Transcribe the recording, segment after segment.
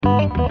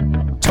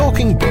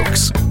Talking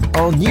Books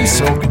on News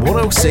Talk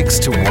 106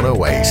 to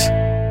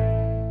 108.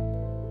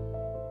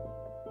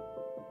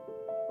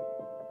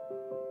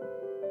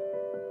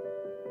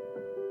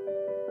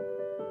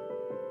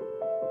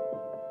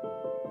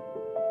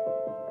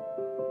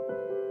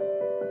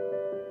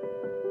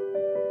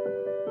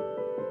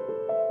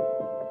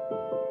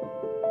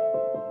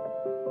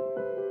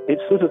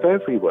 It's sort of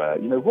everywhere.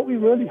 You know, what we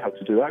really have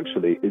to do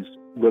actually is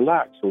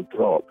relax or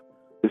drop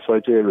this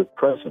idea of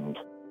present,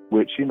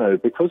 which, you know,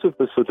 because of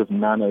the sort of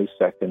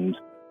nanosecond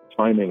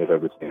timing of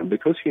everything, and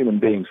because human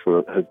beings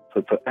for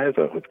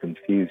forever have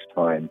confused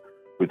time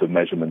with the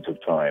measurement of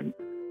time,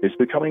 it's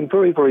becoming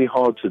very, very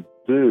hard to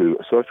do.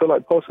 So I feel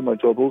like part of my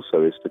job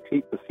also is to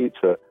keep the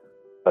future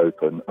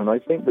open. And I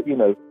think that, you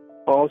know,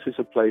 art is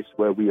a place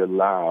where we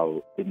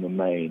allow, in the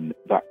main,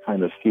 that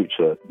kind of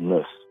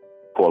futureness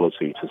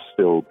quality to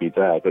still be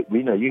there. But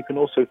we know you can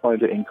also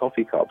find it in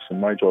coffee cups,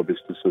 and my job is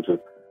to sort of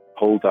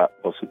hold that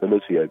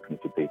possibility open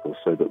for people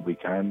so that we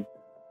can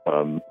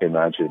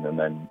imagine and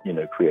then, you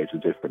know, create a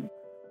different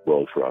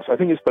world for us. I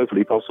think it's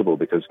totally possible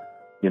because,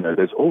 you know,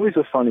 there's always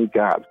a funny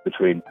gap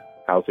between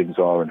how things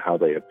are and how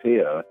they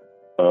appear.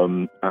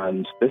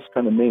 And this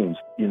kind of means,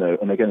 you know,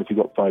 and again, if you've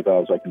got 5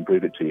 hours, I can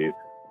prove it to you,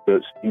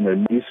 that, you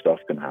know, new stuff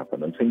can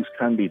happen and things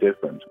can be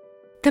different.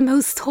 The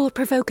most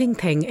thought-provoking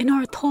thing in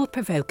our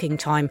thought-provoking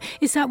time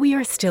is that we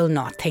are still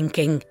not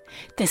thinking.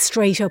 The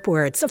straight-up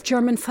words of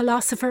German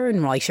philosopher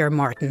and writer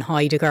Martin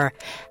Heidegger.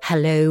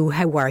 Hello,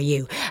 how are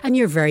you? And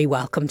you're very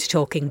welcome to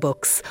Talking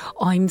Books.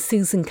 I'm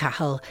Susan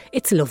Cahill.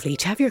 It's lovely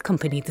to have your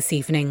company this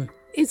evening.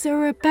 Is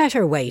there a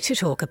better way to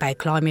talk about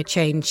climate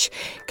change?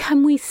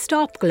 Can we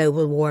stop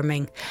global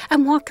warming?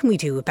 And what can we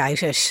do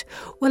about it?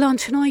 Well, on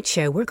tonight's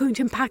show, we're going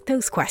to unpack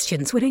those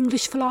questions with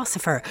English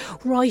philosopher,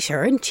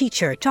 writer and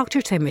teacher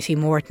Dr. Timothy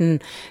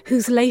Morton,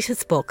 whose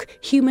latest book,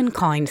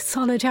 Humankind,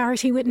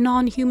 Solidarity with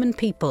Non-Human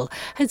People,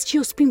 has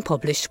just been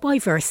published by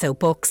Verso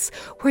Books,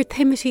 where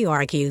Timothy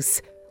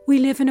argues we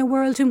live in a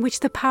world in which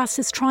the past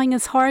is trying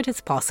as hard as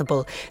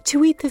possible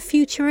to eat the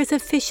future as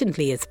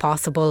efficiently as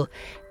possible.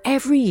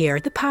 Every year,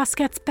 the past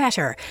gets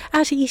better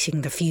at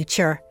eating the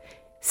future.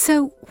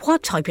 So,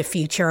 what type of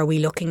future are we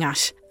looking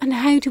at? And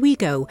how do we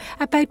go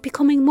about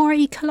becoming more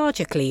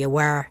ecologically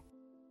aware?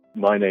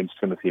 My name's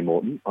Timothy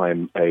Morton.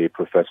 I'm a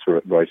professor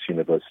at Rice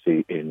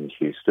University in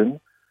Houston.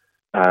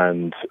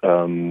 And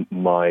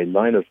my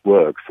line of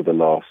work for the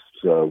last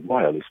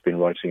while has been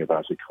writing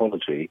about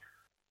ecology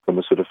from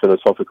a sort of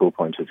philosophical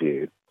point of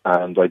view.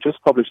 And I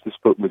just published this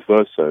book with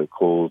Verso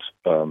called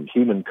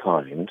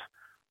Humankind.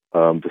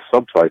 The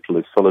subtitle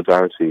is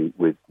Solidarity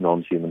with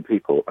Non-Human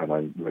People, and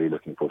I'm really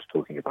looking forward to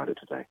talking about it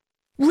today.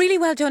 Really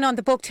well done on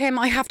the book, Tim.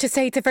 I have to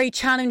say it's a very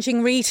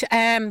challenging read.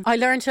 I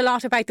learned a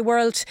lot about the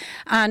world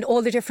and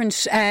all the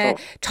different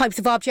types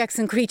of objects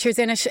and creatures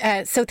in it.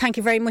 So thank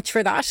you very much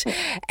for that.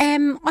 I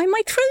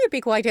might throw you a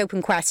big wide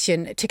open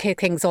question to kick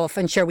things off,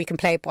 and sure we can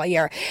play it by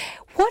ear.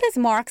 What has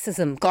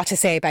Marxism got to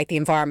say about the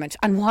environment,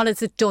 and what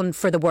has it done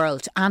for the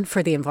world and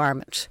for the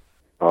environment?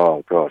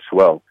 Oh, gosh.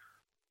 Well,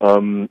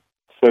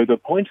 so the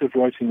point of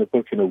writing the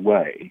book in a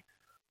way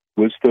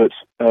was that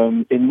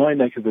in my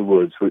neck of the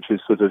woods, which is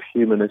sort of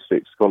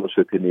humanistic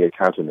scholarship in the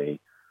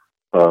academy,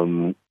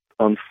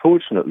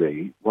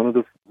 unfortunately, one of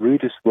the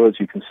rudest words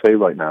you can say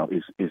right now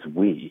is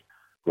we,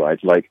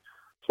 right? Like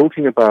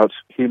talking about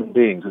human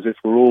beings as if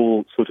we're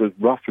all sort of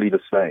roughly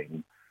the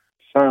same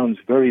sounds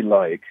very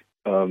like,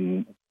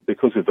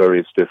 because of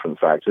various different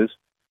factors,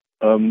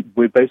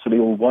 we're basically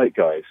all white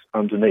guys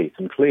underneath.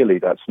 And clearly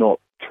that's not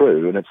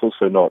true, and it's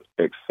also not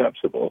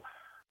acceptable.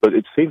 But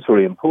it seems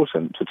very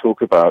important to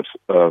talk about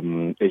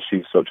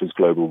issues such as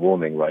global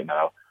warming right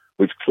now,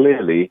 which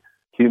clearly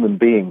human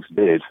beings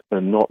did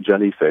and not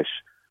jellyfish.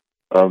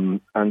 And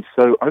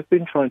so I've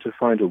been trying to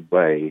find a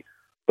way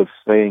of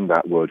saying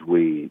that word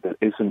we that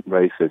isn't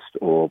racist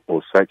or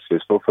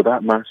sexist, or for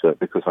that matter,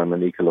 because I'm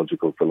an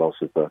ecological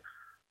philosopher,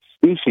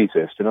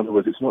 speciesist. In other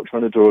words, it's not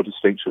trying to draw a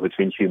distinction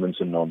between humans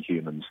and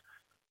non-humans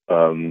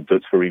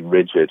that's very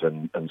rigid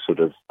and sort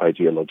of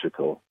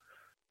ideological.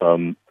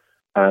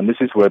 And this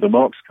is where the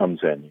Marx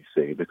comes in, you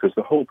see, because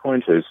the whole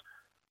point is,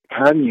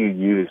 can you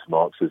use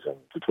Marxism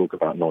to talk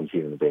about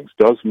non-human beings?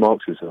 Does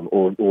Marxism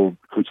or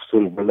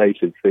sort of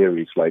related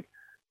theories like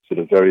sort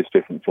of various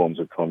different forms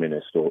of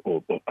communist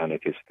or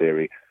anarchist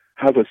theory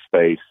have a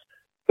space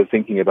for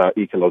thinking about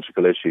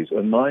ecological issues?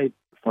 And my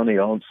funny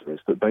answer is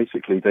that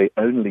basically they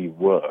only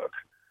work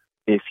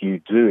if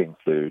you do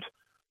include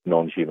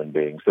non-human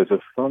beings. There's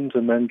a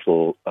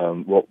fundamental,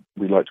 what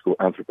we like to call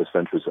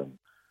anthropocentrism,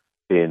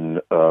 in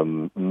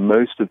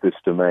most of this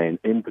domain,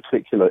 in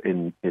particular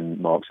in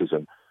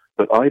Marxism.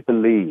 But I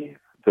believe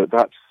that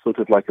that's sort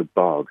of like a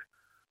bug,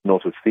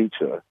 not a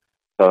feature.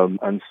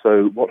 And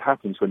so what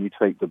happens when you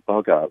take the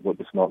bug out, what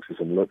does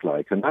Marxism look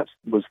like? And that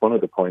was one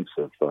of the points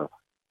of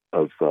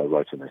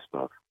writing this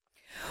book.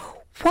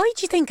 Why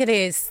do you think it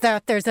is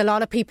that there's a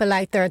lot of people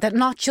out there that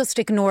not just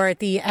ignore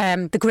the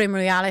grim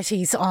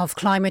realities of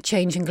climate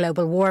change and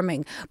global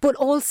warming, but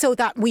also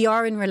that we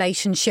are in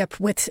relationship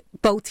with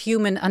both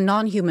human and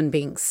non-human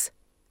beings?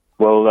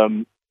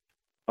 Well,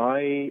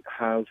 I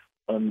have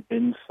an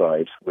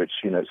insight, which,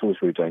 it's always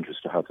really dangerous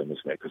to have them,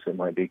 isn't it? Because it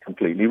might be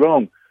completely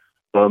wrong.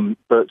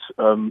 But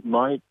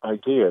my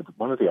idea,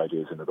 one of the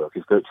ideas in the book,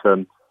 is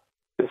that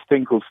this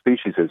thing called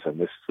speciesism,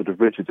 this sort of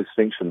rigid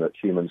distinction that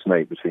humans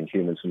make between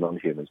humans and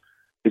non-humans,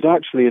 is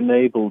actually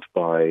enabled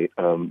by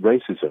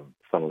racism,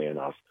 funnily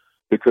enough,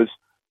 because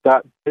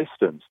that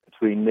distance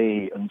between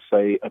me and,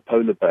 say, a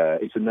polar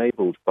bear is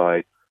enabled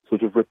by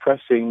sort of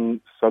repressing,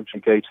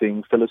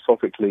 subjugating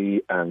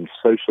philosophically and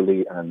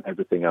socially and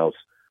everything else,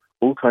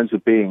 all kinds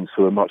of beings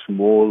who are much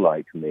more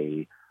like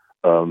me,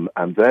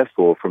 and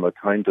therefore, from a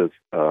kind of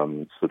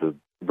sort of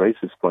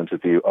racist point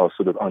of view, are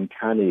sort of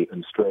uncanny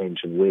and strange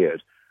and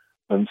weird.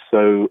 And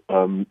so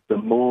the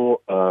more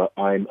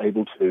I'm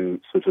able to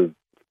sort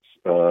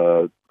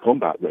of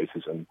combat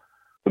racism,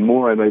 the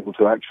more I'm able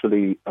to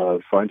actually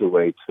find a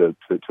way to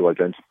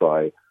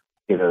identify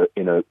in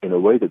a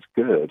way that's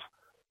good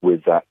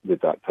with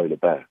that polar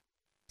bear.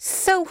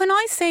 So when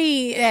I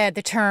say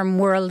the term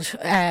world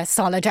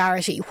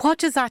solidarity, what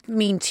does that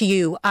mean to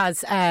you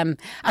as a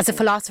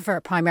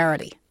philosopher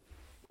primarily?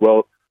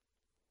 Well,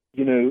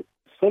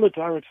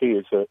 solidarity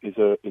is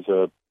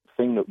a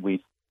thing that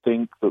we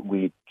think that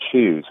we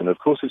choose, and of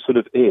course it sort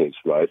of is,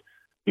 right?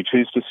 You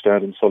choose to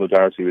stand in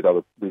solidarity with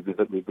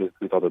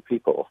other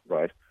people,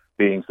 right?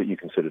 Beings that you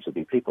consider to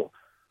be people.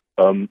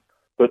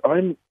 But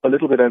I'm a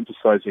little bit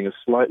emphasizing a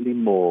slightly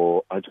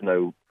more,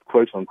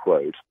 quote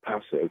unquote,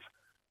 passive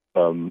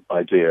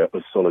idea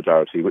of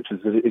solidarity, which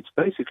is that it's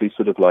basically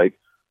sort of like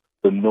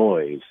the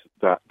noise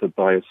that the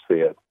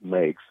biosphere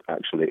makes,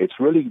 actually. It's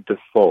really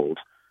default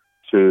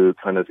to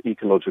kind of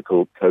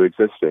ecological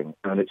coexisting,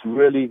 and it's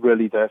really,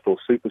 really, therefore,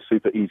 super,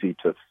 super easy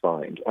to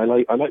find. I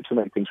like to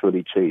make things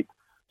really cheap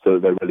so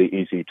that they're really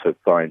easy to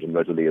find and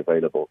readily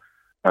available.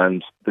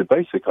 And the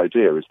basic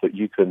idea is that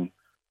you can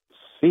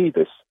see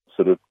this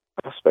sort of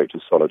aspect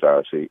of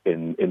solidarity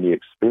in the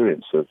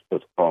experience of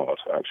art,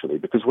 actually,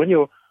 because when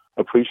you're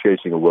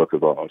appreciating a work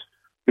of art,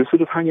 you're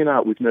sort of hanging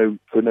out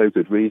for no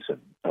good reason,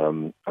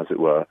 as it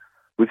were,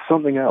 with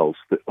something else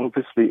that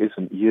obviously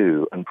isn't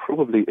you and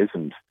probably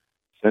isn't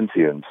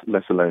sentient,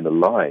 let alone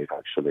alive,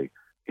 actually,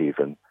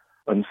 even.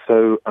 And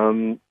so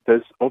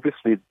there's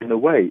obviously, in a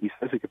way,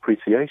 aesthetic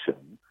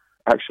appreciation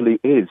actually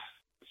is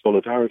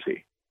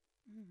solidarity.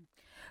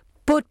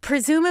 But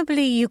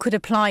presumably you could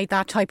apply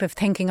that type of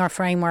thinking or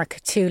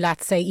framework to,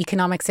 let's say,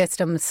 economic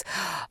systems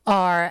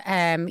or,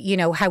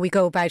 how we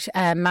go about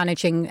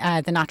managing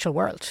the natural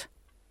world.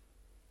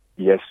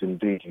 Yes,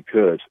 indeed, you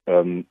could.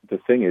 The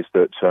thing is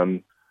that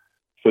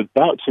for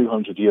about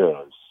 200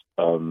 years,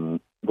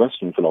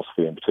 Western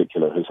philosophy in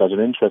particular has had an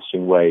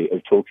interesting way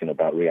of talking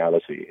about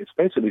reality. It's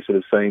basically sort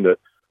of saying that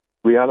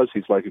reality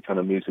is like a kind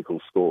of musical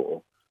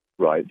score,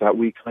 right? That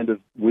we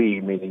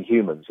meaning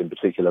humans in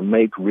particular,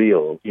 make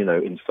real,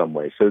 in some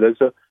way. So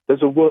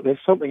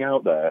there's something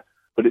out there,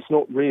 but it's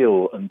not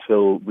real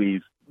until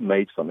we've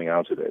made something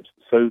out of it.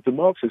 So the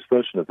Marxist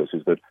version of this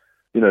is that,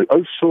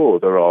 sure,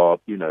 there are,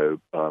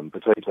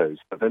 potatoes,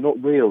 but they're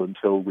not real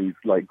until we've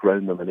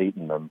grown them and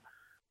eaten them,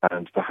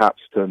 and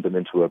perhaps turned them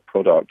into a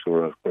product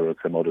or a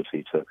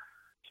commodity to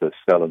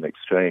sell and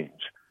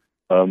exchange.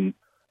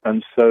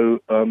 And so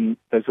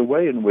there's a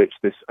way in which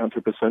this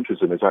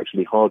anthropocentrism is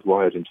actually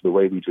hardwired into the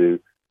way we do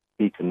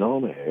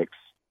economics.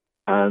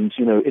 And,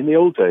 in the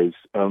old days,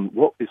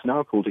 what is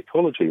now called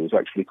ecology was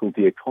actually called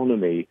the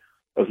economy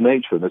of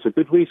nature. And there's a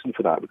good reason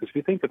for that, because if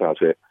you think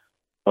about it,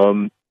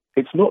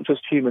 it's not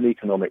just human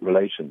economic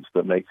relations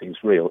that make things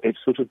real. It's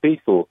sort of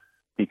beetle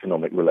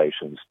economic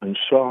relations and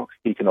shark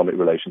economic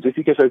relations. If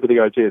you get over the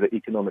idea that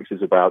economics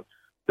is about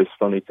this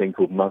funny thing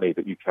called money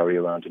that you carry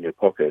around in your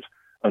pocket,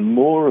 and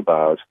more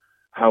about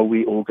how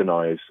we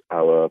organize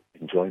our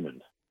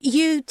enjoyment.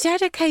 You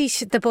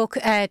dedicate the book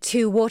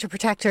to water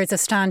protectors of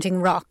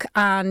Standing Rock,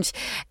 and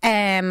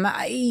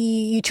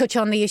you touch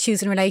on the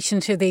issues in relation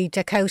to the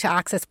Dakota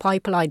Access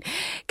Pipeline.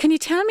 Can you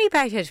tell me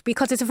about it?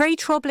 Because it's a very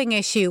troubling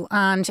issue,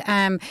 and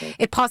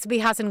it possibly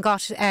hasn't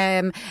got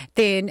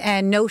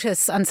the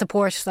notice and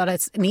support that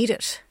it's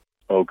needed.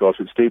 Oh gosh,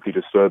 it's deeply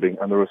disturbing,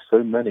 and there are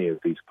so many of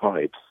these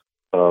pipes.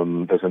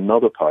 There's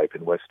another pipe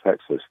in West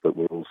Texas that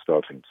we're all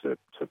starting to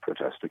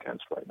protest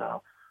against right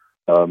now.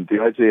 The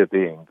idea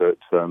being that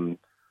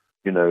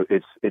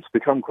it's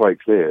become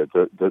quite clear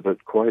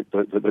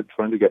that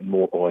trying to get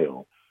more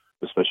oil,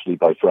 especially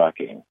by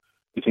fracking,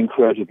 is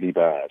incredibly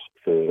bad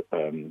for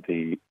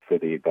the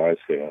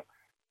biosphere.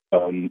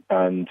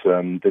 And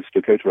this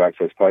Dakota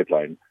Access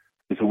Pipeline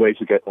is a way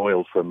to get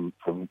oil from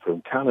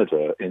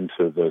Canada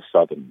into the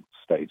southern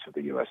states of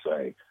the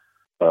USA.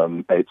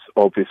 It's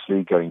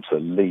obviously going to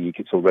leak.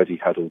 It's already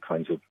had all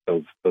kinds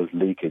of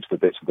leakage, the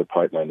bits of the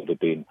pipeline that have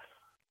been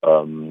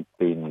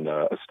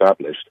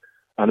established.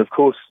 And of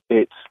course,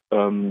 it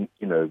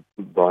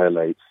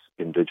violates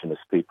indigenous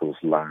people's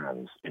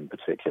lands in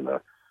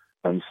particular.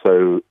 And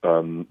so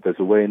there's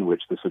a way in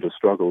which the sort of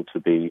struggle to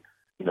be,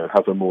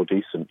 have a more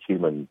decent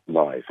human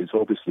life is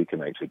obviously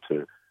connected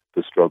to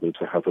the struggle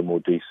to have a more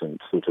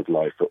decent sort of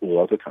life for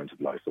all other kinds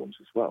of life forms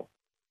as well.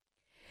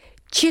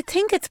 Do you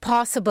think it's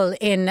possible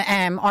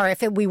or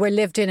if we were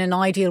lived in an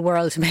ideal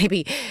world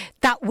maybe,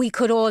 that we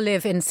could all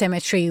live in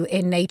symmetry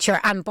in nature?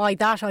 And by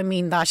that I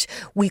mean that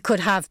we could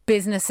have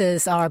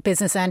businesses or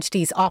business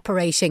entities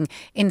operating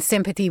in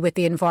sympathy with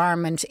the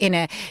environment in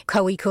a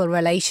co-equal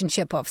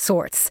relationship of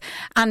sorts,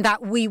 and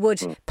that we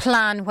would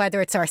plan,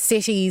 whether it's our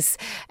cities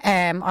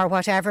or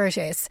whatever it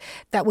is,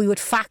 that we would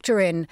factor in